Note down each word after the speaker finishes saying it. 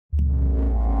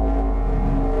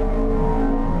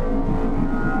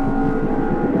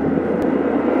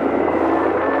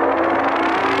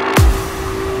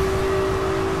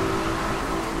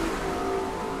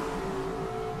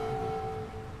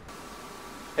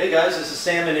Hey guys, this is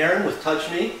Sam and Aaron with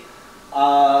TouchMi.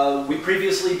 We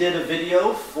previously did a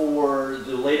video for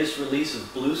the latest release of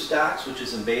Bluestacks, which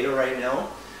is in beta right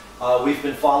now. We've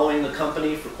been following the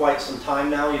company for quite some time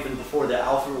now, even before the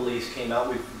alpha release came out.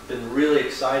 We've been really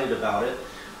excited about it.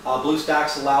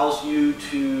 Bluestacks allows you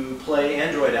to play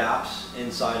Android apps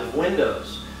inside of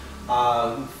Windows.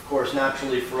 Of course,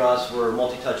 naturally for us, we're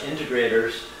multi-touch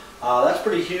integrators. That's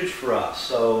pretty huge for us.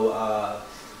 So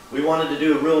we wanted to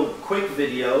do a real quick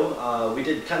video. We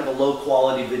did kind of a low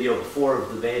quality video before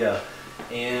of the beta,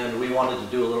 and we wanted to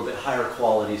do a little bit higher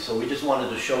quality. So we just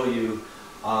wanted to show you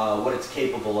what it's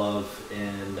capable of,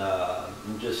 and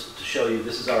just to show you,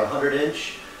 this is our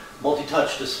 100-inch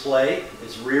multi-touch display.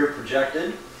 It's rear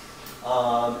projected.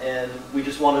 And we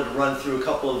just wanted to run through a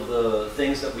couple of the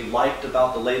things that we liked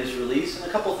about the latest release, and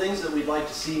a couple of things that we'd like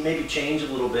to see maybe change a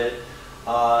little bit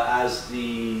as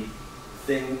the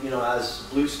thing, as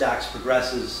Bluestacks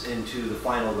progresses into the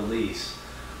final release.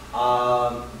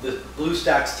 The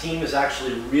Bluestacks team is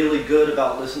actually really good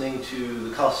about listening to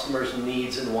the customers'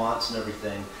 needs and wants and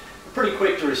everything. They're pretty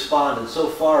quick to respond, and so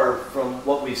far from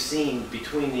what we've seen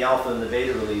between the alpha and the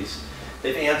beta release,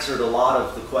 they've answered a lot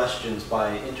of the questions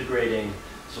by integrating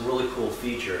some really cool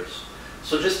features.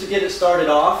 So just to get it started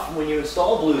off, when you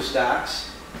install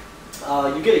Bluestacks,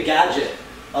 you get a gadget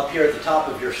up here at the top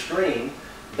of your screen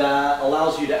that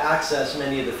allows you to access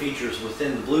many of the features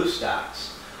within the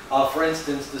Bluestacks. For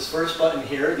instance, this first button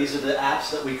here, these are the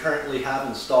apps that we currently have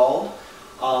installed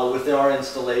with our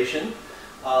installation.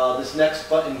 This next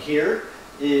button here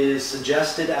is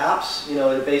suggested apps.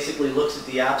 It basically looks at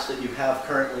the apps that you have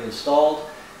currently installed,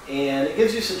 and it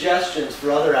gives you suggestions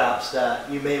for other apps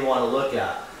that you may want to look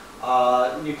at.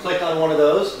 You click on one of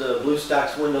those, the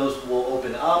Bluestacks windows will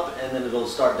open up, and then it'll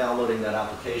start downloading that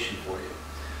application for you.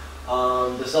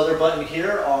 This other button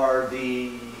here are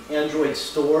the Android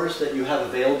stores that you have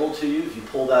available to you. If you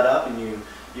pull that up, and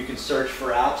you can search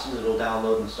for apps, and it'll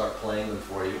download and start playing them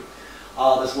for you.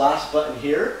 This last button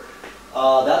here,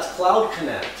 that's Cloud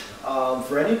Connect.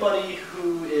 For anybody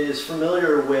who is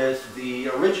familiar with the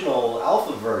original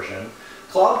alpha version,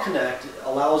 Cloud Connect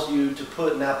allows you to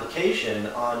put an application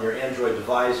on your Android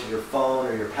device, or your phone,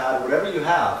 or your pad, whatever you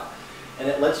have, and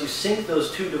it lets you sync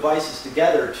those two devices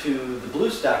together to the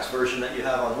Bluestacks version that you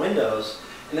have on Windows,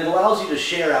 and it allows you to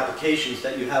share applications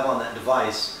that you have on that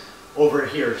device over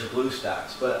here to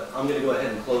Bluestacks. But I'm going to go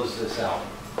ahead and close this out.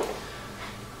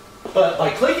 But by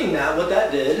clicking that, what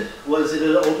that did was it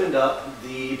opened up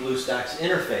the Bluestacks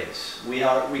interface.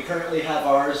 We currently have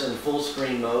ours in full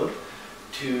screen mode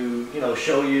to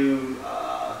show you,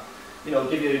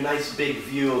 give you a nice big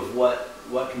view of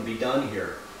what can be done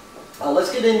here.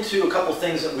 Let's get into a couple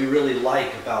things that we really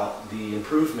like about the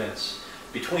improvements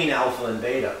between alpha and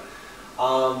beta.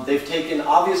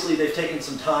 Obviously they've taken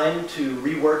some time to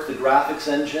rework the graphics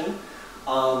engine.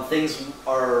 Things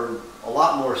are a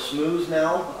lot more smooth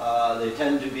now. They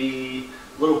tend to be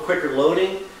a little quicker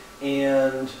loading,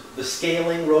 and the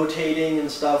scaling, rotating,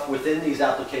 and stuff within these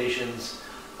applications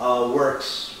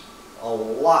works a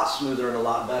lot smoother and a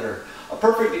lot better. A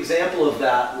perfect example of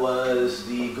that was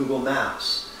the Google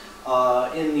Maps.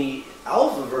 In the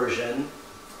alpha version,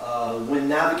 when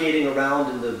navigating around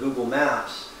in the Google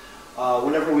Maps,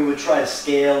 whenever we would try to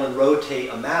scale and rotate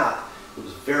a map, it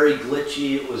was very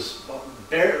glitchy. It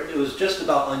was just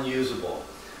about unusable.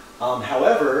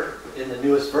 However, in the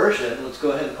newest version, let's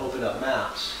go ahead and open up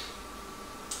Maps.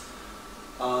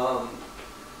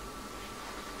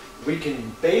 We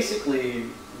can basically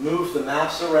move the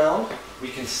maps around. We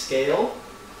can scale,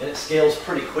 and it scales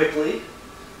pretty quickly.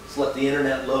 Let's let the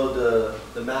internet load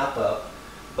the map up.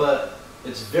 But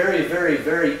it's very, very,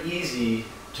 very easy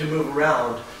to move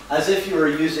around as if you were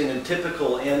using a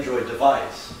typical Android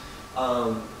device.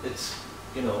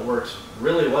 It works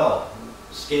really well.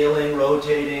 Scaling,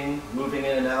 rotating, moving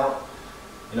in and out.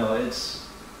 It's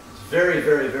very,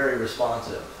 very, very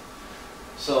responsive.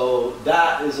 So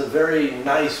that is a very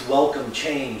nice welcome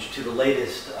change to the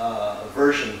latest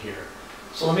version here.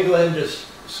 So let me go ahead and just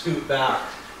scoot back.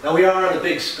 Now we are on a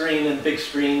big screen, and big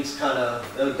screens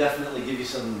they'll definitely give you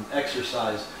some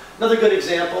exercise. Another good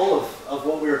example of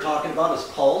what we were talking about is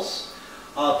Pulse.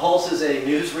 Pulse is a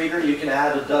news reader. You can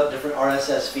add different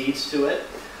RSS feeds to it.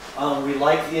 We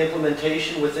like the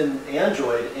implementation within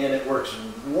Android, and it works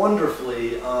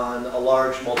wonderfully on a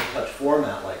large multi-touch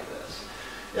format like this.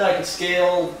 I could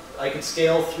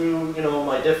scale through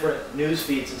my different news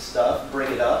feeds and stuff,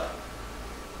 bring it up,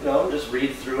 just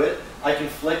read through it. I can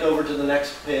flick over to the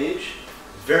next page.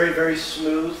 Very, very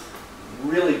smooth,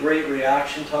 really great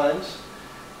reaction times,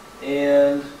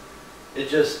 and it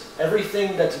just,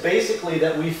 everything that's basically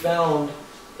that we found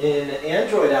in an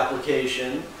Android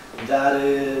application that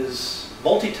is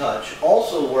multi-touch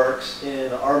also works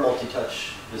in our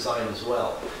multi-touch design as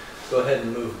well. Go ahead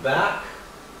and move back.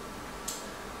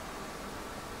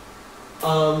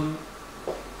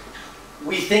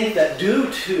 We think that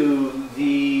due to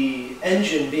the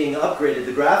engine being upgraded,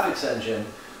 the graphics engine,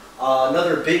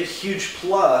 another big, huge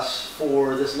plus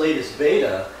for this latest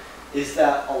beta is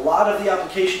that a lot of the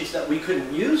applications that we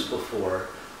couldn't use before,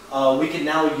 we can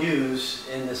now use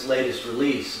in this latest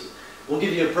release. We'll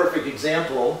give you a perfect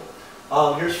example.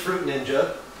 Here's Fruit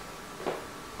Ninja.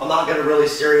 I'm not going to really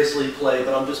seriously play,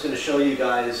 but I'm just going to show you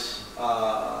guys,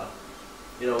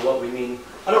 you know, what we mean.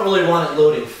 I don't really want it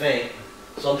loading faint,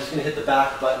 so I'm just going to hit the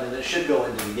back button and it should go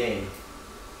into the game.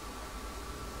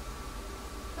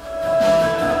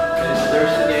 Okay, so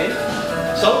there's the game.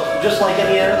 So, just like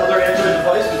any other Android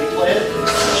device, we can play it.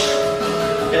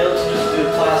 Okay, let's just do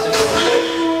classic real quick.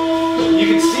 You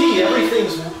can see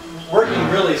everything's working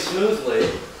really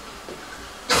smoothly.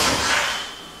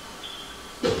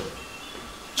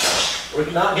 We're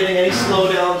not getting any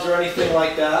slowdowns or anything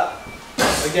like that.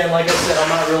 Again, like I said, I'm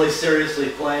not really seriously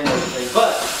playing anything,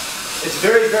 but it's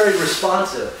very, very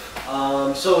responsive.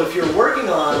 So if you're working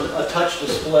on a touch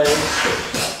display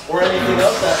or anything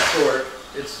of that sort,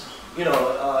 it's, you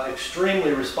know,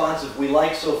 extremely responsive. We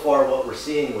like so far what we're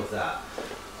seeing with that.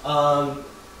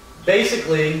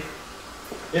 Basically,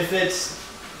 if it's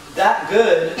that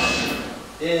good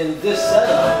in this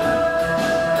setup,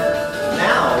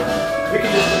 now we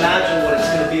can just imagine what it's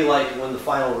going to be like when the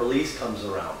final release comes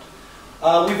around.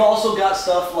 We've also got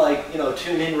stuff like, you know,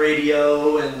 tune-in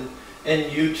radio and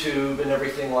YouTube and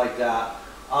everything like that.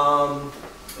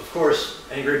 Of course,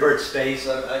 Angry Bird Space.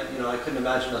 You know, I couldn't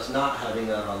imagine us not having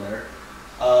that on there.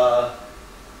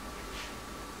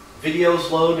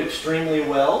 Videos load extremely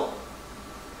well.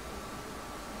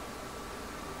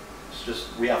 It's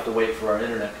just we have to wait for our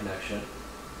internet connection.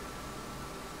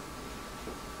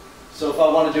 So if I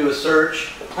want to do a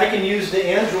search, I can use the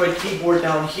Android keyboard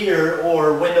down here,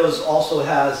 or Windows also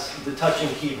has the touching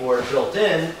keyboard built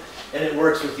in, and it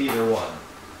works with either one.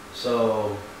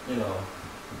 So, you know.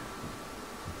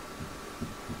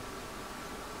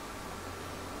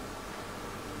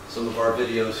 Some of our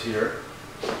videos here.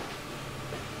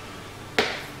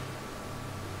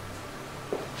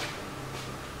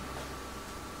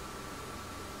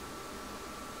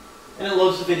 And it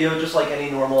loads the video just like any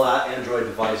normal Android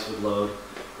device would load.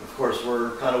 Of course,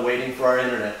 we're kind of waiting for our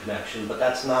internet connection, but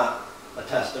that's not a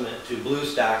testament to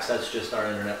BlueStacks, that's just our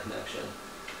internet connection.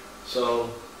 So,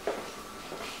 I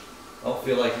don't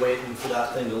feel like waiting for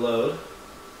that thing to load.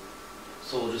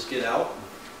 So we'll just get out.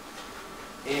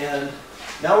 And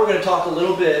now we're going to talk a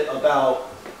little bit about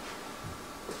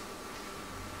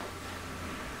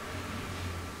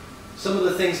some of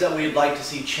the things that we'd like to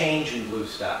see change in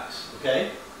BlueStacks, okay?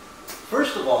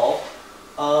 First of all,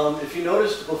 if you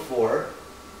noticed before,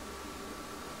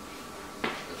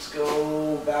 let's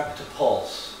go back to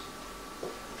Pulse.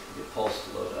 Get Pulse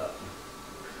to load up.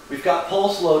 We've got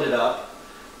Pulse loaded up,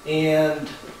 and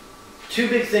two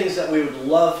big things that we would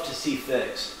love to see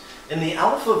fixed. In the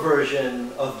alpha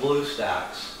version of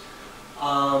BlueStacks,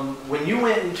 when you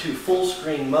went into full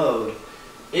screen mode,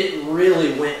 it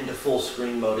really went into full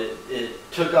screen mode. It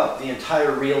took up the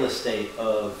entire real estate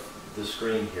of the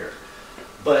screen here.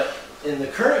 But in the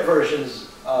current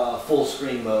version's full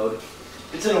screen mode,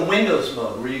 it's in a Windows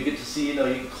mode where you get to see, you know,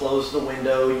 you can close the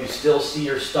window, you still see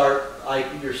your start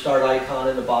icon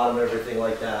in the bottom, everything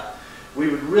like that. We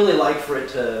would really like for it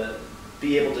to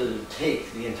be able to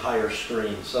take the entire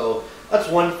screen. So that's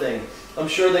one thing. I'm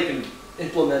sure they can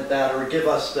implement that or give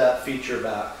us that feature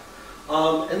back.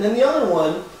 And then the other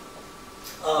one,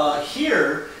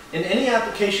 here, in any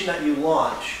application that you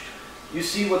launch, you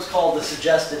see what's called the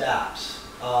suggested apps.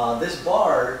 This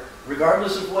bar,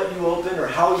 regardless of what you open or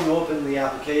how you open the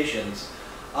applications,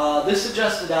 this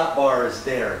suggested app bar is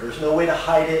there. There's no way to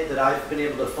hide it that I've been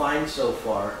able to find so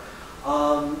far.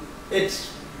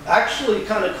 It's actually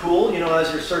kind of cool, you know,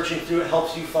 as you're searching through, it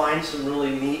helps you find some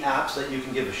really neat apps that you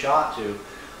can give a shot to.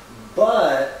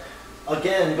 But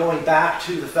again, going back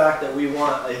to the fact that we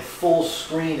want a full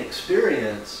screen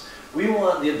experience, we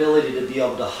want the ability to be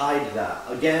able to hide that.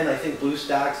 Again, I think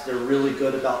BlueStacks, they're really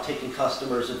good about taking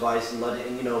customers' advice and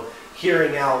letting, you know,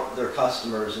 hearing out their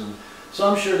customers. And so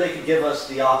I'm sure they could give us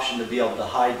the option to be able to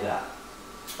hide that.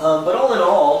 But all in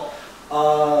all,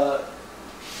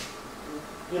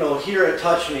 you know, here at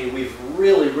TouchMi, we've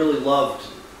really, really loved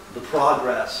the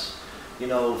progress, you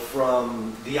know,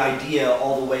 from the idea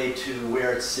all the way to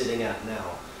where it's sitting at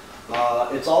now.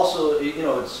 It's also, you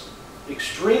know, it's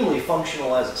extremely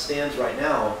functional as it stands right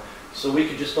now, So we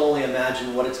could just only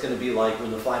imagine what it's going to be like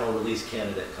when the final release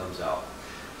candidate comes out.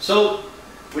 So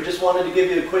we just wanted to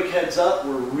give you a quick heads up.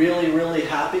 We're really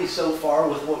happy so far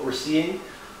with what we're seeing.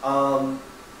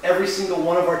 Every single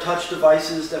one of our touch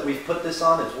devices that we've put this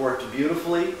on, it's worked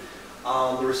beautifully.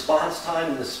 The response time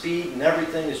and the speed and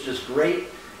everything is just great.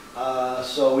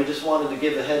 So we just wanted to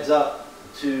give a heads up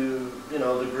to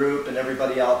the group and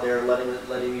everybody out there,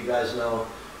 letting you guys know.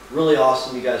 Really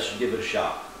awesome. You guys should give it a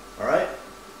shot. All right?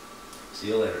 See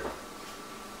you later.